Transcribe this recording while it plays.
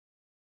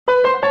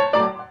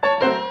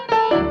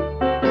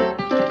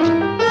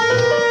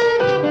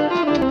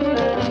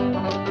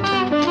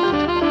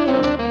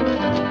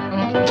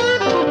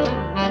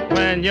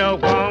And your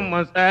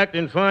woman's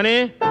acting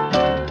funny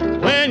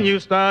when you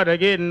start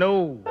getting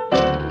old.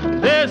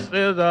 This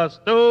is a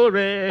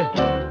story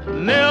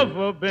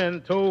never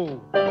been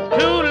told.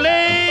 Too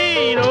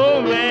late,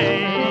 old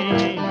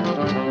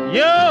man,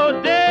 your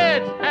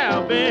debts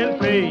have been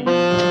paid.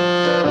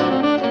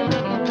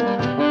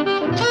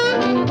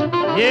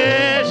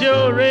 Yes,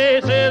 your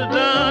race is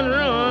done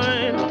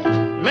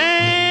ruined.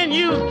 Man,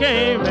 you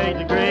can't make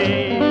the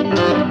grade.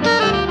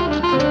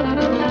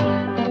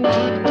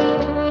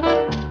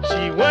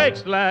 She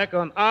works like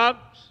an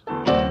ox,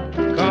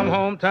 come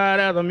home tired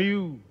as a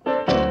mule.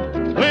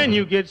 When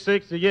you get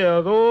 60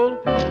 years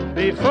old,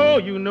 before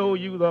you know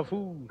you the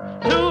fool.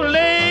 Too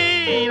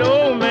late,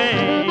 old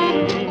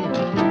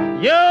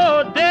man,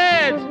 your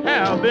debts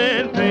have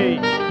been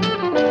paid.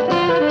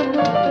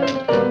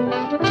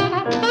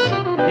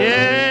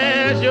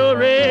 Yes, your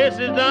race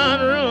is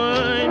done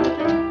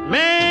ruined.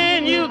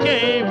 Man, you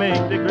can't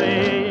make the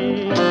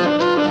grade.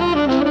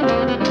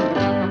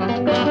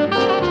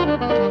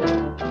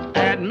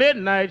 At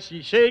midnight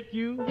she shake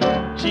you.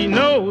 She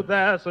knows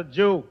that's a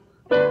joke.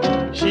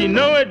 She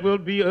know it will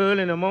be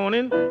early in the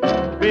morning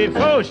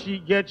before she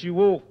gets you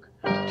woke.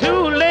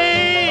 Too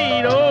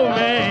late, old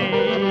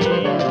man,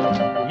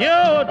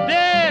 your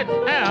debts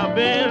have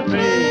been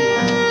paid.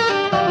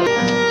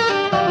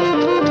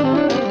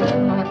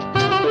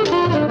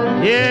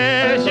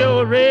 Yes,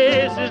 your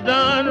race is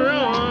done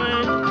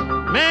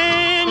ruined.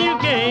 Man, you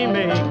can't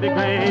make the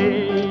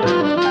grade.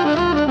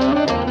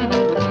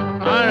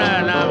 All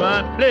right, now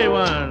I play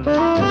one.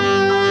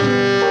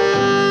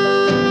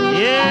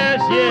 Yes,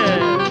 yes.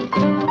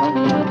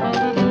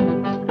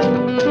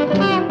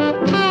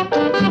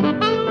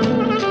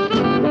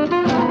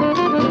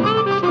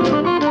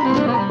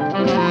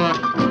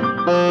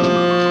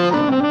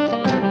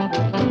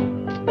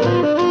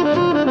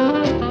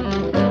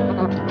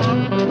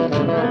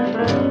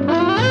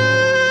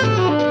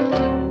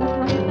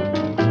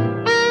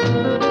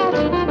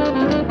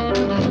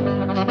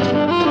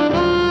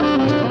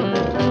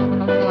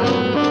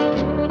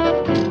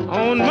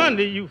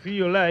 You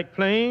feel like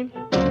playing.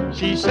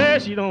 She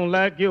says she don't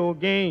like your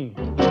game.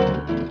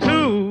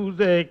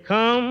 Tuesday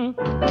come,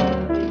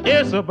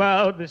 it's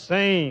about the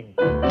same.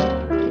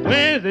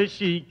 Wednesday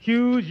she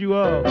accuse you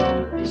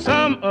of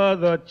some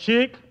other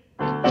chick.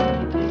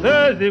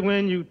 Thursday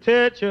when you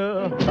touch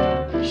her,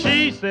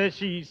 she says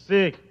she's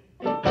sick.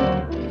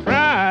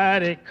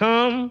 Friday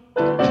come,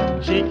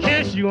 she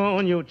kiss you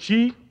on your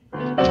cheek.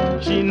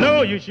 She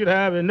know you should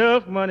have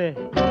enough money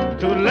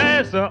to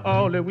last her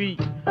all the week.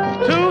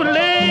 Too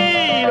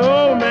late,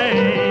 old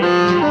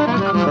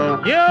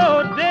man,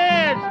 you're dead.